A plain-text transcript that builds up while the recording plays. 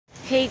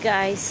Hey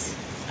guys,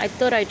 I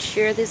thought I'd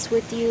share this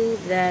with you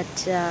that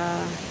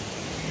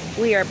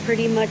we are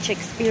pretty much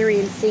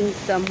experiencing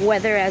some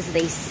weather as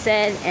they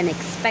said and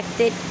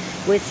expected,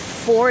 with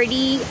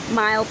 40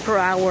 mile per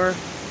hour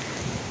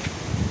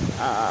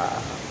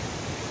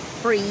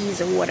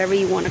breeze, or whatever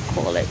you want to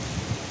call it.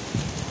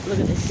 Look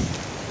at this.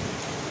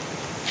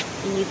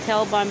 Can you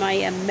tell by my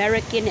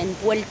American and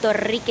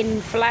Puerto Rican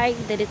flag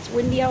that it's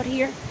windy out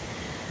here?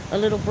 A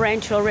little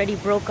branch already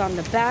broke on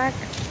the back.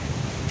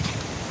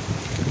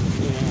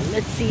 Yeah,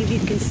 let's see if you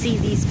can see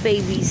these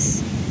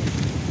babies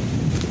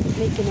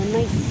making a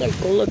nice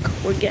circle. Look,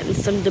 we're getting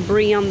some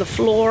debris on the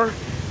floor.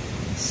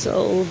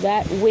 So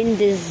that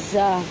wind is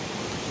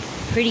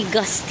pretty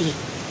gusty.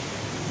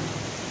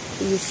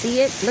 Can you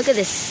see it? Look at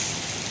this.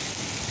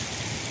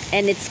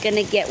 And it's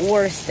gonna get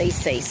worse, they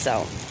say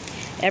so.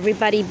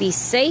 Everybody be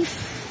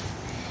safe,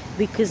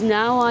 because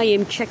now I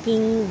am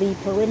checking the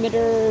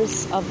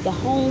perimeters of the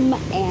home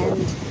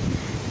and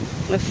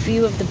a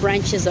few of the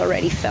branches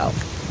already fell.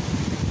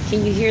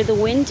 Can you hear the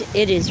wind?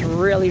 It is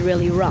really,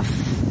 really rough.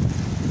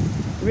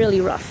 Really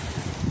rough.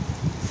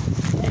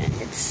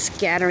 And it's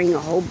scattering a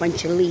whole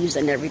bunch of leaves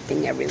and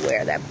everything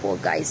everywhere. That poor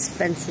guy's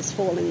fence is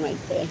falling right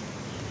there.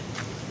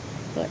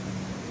 But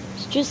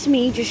it's just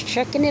me, just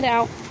checking it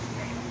out.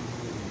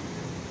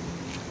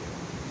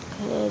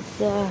 Because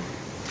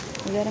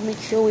we gotta make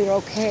sure we're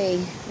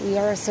okay. We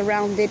are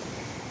surrounded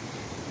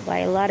by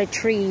a lot of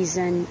trees,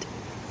 and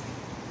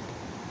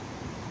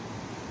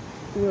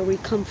where we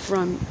come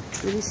from,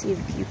 let me see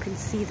if you can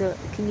see the,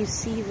 can you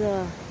see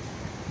the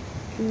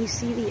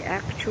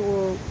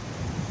actual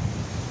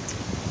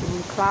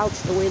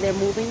clouds, the way they're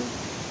moving?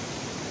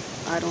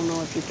 I don't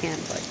know if you can,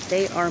 but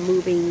they are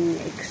moving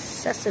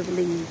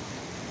excessively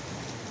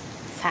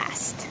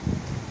fast.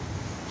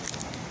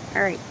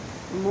 All right,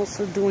 I'm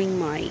also doing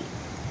my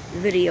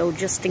video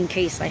just in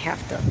case I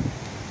have to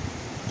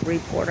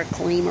report a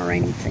claim or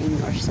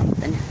anything or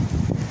something.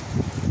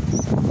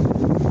 So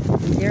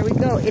there we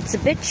go. It's a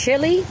bit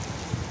chilly,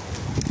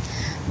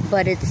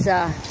 but it's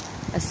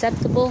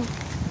acceptable.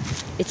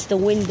 It's the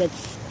wind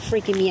that's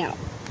freaking me out,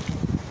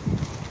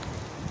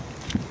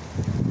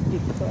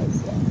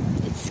 because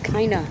it's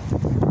kind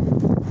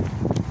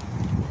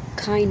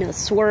of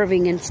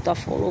swerving and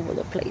stuff all over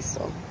the place.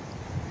 So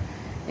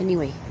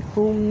anyway,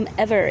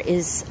 whomever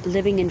is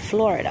living in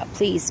Florida,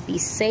 please be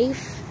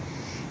safe,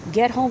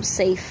 get home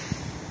safe,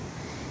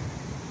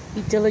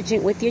 be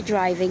diligent with your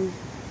driving,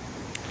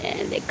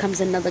 and there comes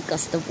another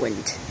gust of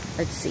wind.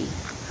 Let's see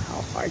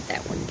how hard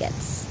that one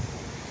gets.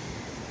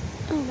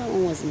 Oh, that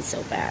one wasn't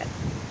so bad.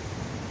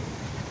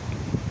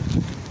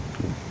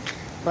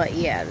 But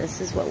yeah, this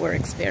is what we're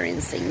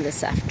experiencing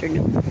this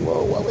afternoon.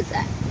 Whoa, what was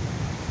that?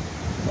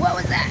 What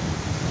was that?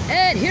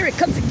 And here it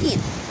comes again.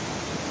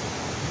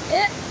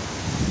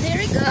 There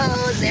he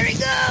goes, there he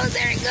goes,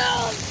 there he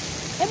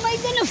goes. Am I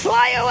gonna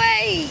fly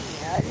away?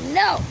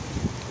 No.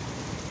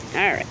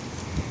 Alright.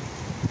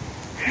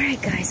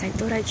 Alright guys, I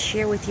thought I'd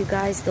share with you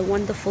guys the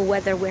wonderful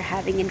weather we're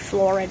having in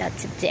Florida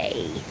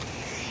today.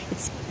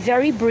 It's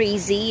very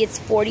breezy. It's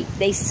 40,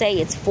 they say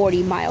it's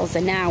 40 miles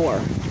an hour.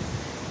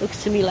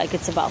 Looks to me like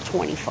it's about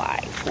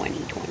 25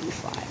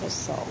 or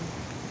so.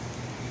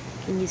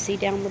 Can you see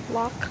down the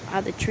block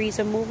how the trees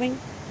are moving?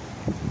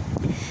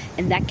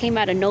 And that came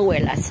out of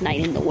nowhere last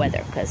night in the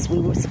weather, because we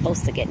were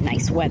supposed to get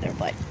nice weather,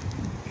 but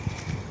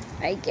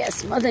I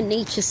guess Mother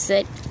Nature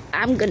said,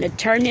 I'm gonna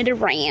turn it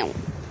around.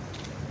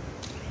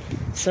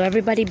 So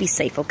everybody be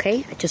safe,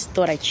 okay? I just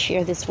thought I'd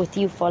share this with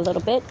you for a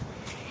little bit.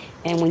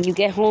 And when you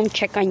get home,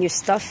 check on your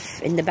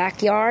stuff in the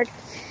backyard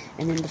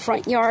and in the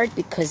front yard,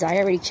 because I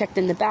already checked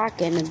in the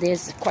back, and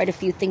there's quite a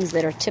few things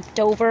that are tipped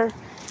over.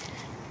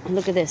 And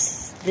look at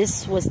this.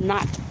 This was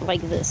not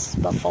like this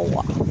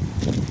before.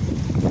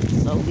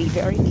 So be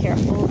very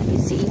careful. Let me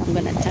see. I'm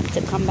going to attempt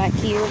to come back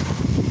here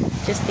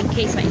just in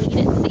case I need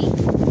it. See?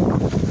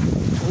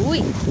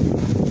 Ooh.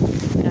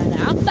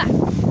 I'm back.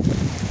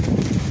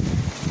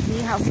 See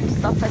how some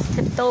stuff has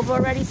tipped over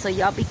already? So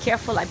y'all be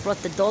careful. I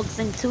brought the dogs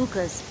in too,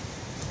 because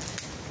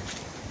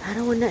I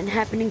don't want nothing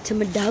happening to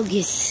my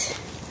doggies.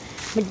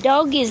 My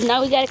doggies,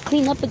 now we got to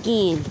clean up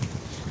again.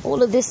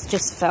 All of this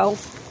just fell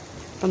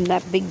from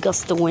that big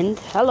gust of wind.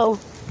 Hello.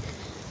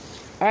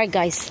 All right,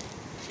 guys.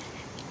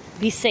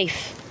 Be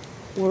safe.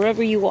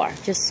 Wherever you are,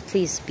 just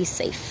please be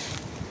safe.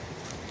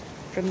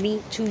 From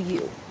me to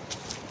you.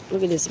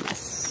 Look at this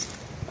mess.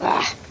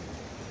 Ah.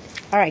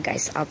 All right,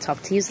 guys. I'll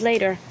talk to you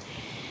later.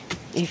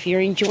 If you're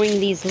enjoying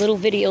these little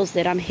videos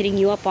that I'm hitting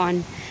you up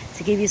on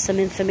to give you some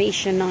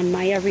information on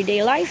my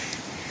everyday life,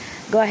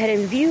 go ahead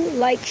and view,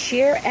 like,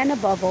 share, and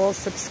above all,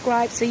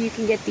 subscribe so you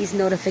can get these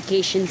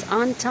notifications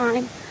on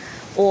time,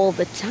 all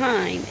the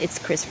time. It's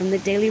Chris from the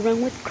Daily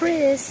Run with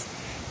Chris.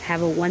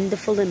 Have a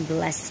wonderful and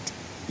blessed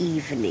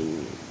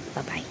evening.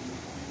 Bye-bye.